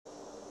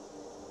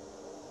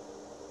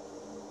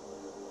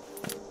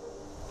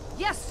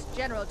Yes,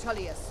 General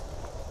Tullius.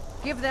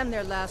 Give them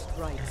their last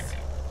rites.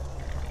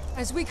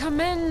 As we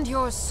commend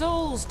your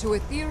souls to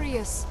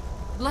Aetherius,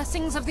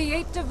 blessings of the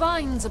 8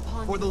 divines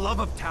upon you. For the love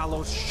of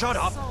Talos, shut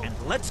up and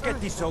let's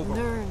get this over.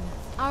 Learn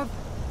our...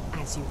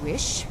 as you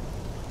wish.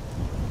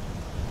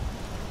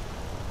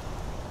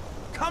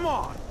 Come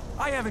on!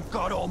 I haven't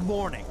got all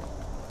morning.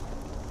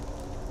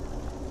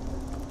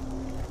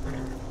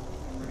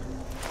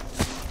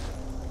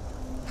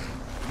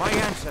 My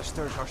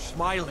ancestors are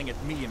smiling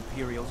at me,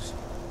 Imperials.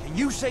 Can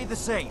you say the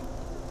same?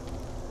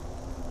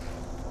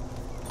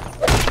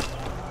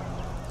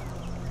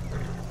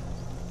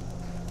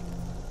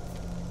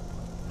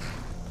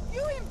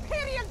 You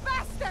Imperial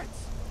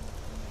bastards!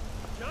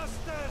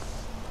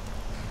 Justice!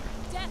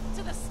 Death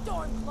to the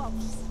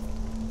Stormcloaks!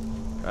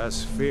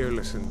 As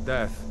fearless in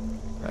death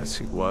as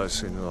he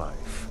was in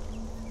life.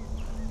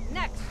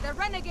 Next, the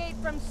renegade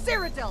from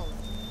Cyrodiil!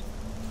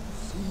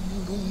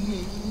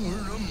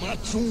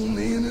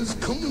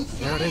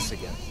 There it is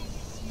again.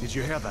 Did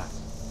you hear that?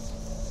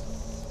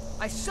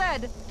 I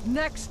said,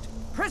 next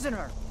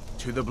prisoner!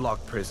 To the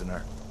block,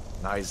 prisoner.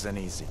 Nice and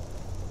easy.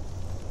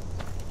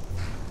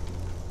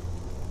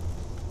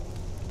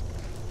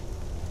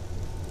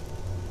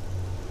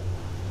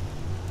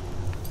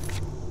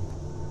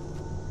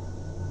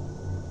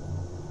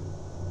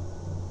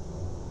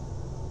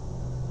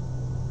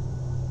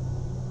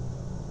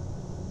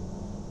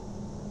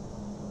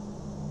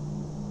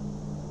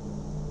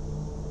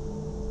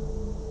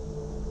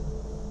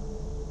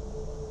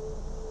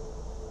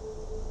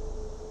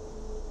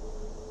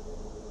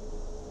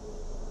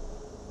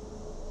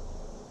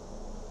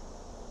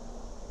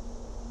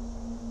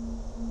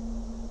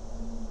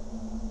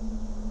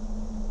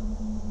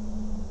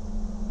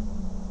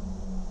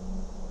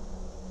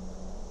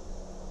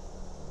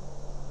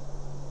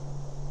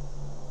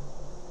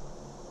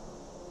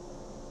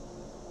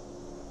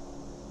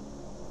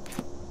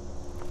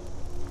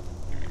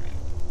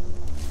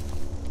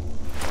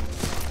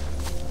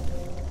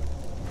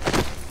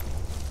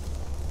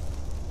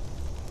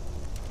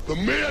 The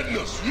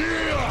madness,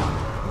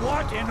 yeah!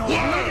 What in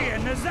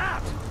oblivion is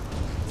that?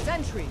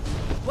 Sentries,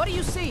 what do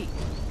you see?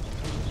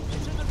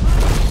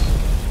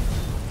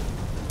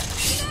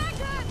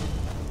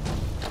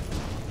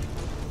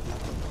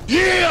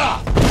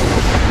 Yeah!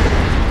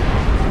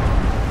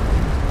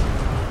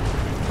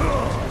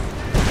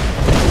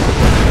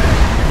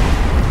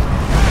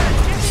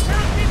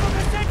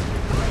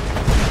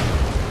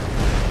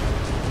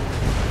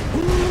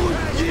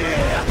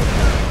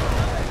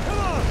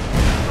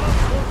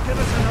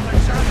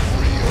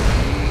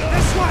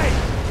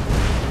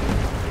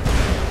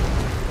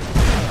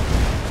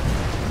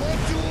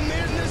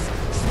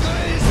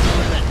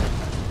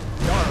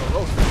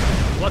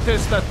 What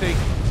is that thing?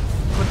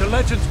 Could the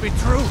legends be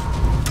true?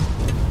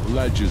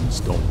 Legends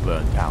don't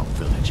burn down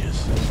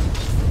villages.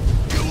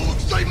 Get a little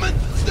excitement,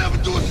 step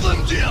into a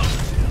Slim Jim!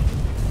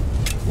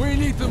 We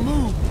need to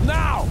move,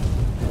 now!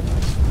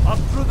 Up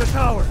through the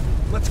tower.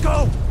 Let's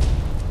go!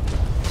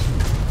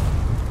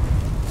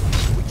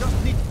 We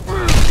just need...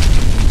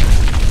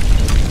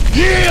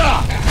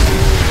 Yeah!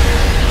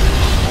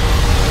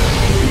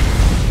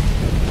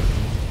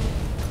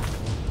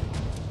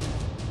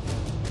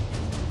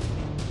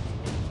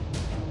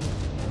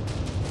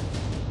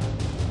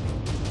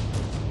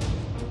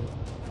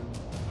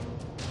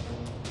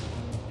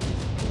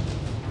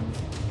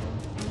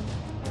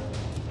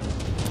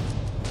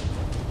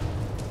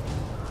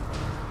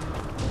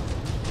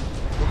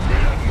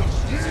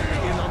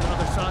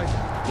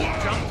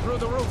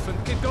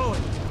 And keep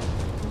going.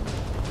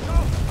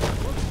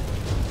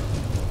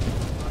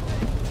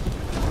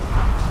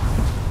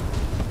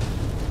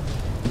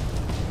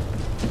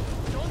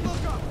 Don't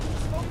look up.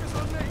 Just focus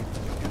on me.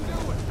 You can do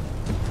it.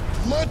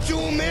 Macho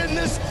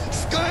madness,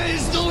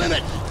 sky's the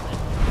limit!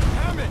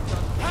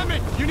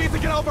 Hammond! You need to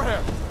get over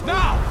here.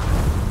 Now!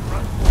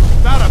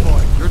 That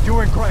boy, you're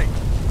doing great.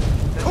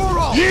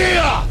 Toro!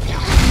 Yeah!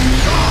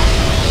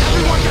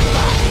 Everyone get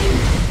back!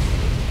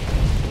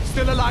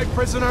 Still alive,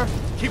 prisoner?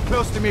 Keep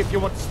close to me if you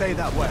want to stay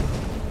that way.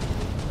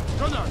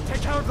 Gunnar,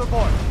 take care of the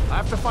boy. I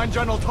have to find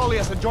General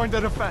Tullius and join the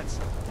defense.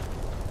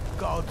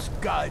 Gods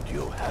guide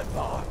you,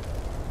 Hadvar.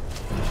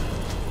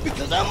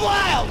 Because I'm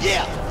wild,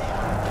 yeah!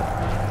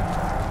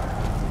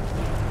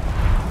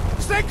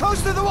 Stay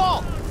close to the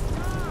wall!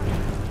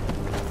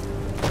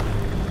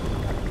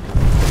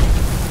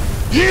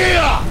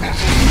 Yeah!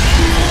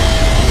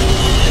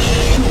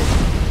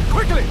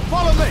 Quickly,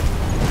 follow me!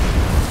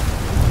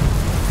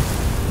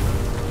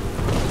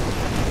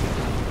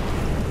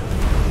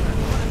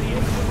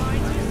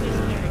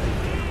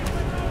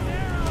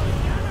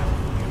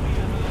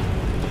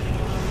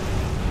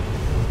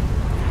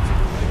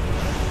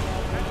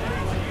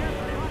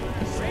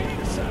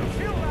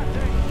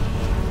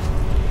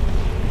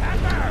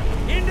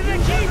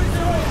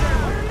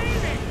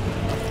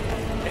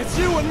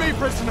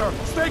 Prisoner,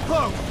 stay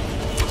close!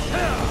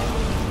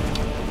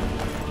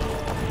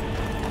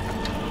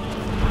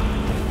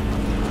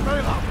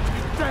 Bela,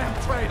 you damn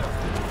traitor!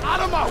 Out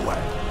of my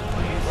way!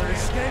 We're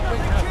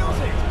escaping,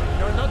 Captain.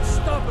 You're not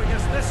stopping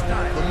us this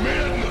time. The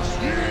madness,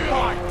 yeah!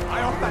 Fine,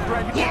 I off that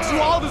brand. What's you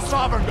all the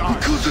sovereign guard?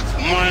 Because it's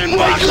mine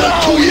right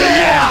now, yeah!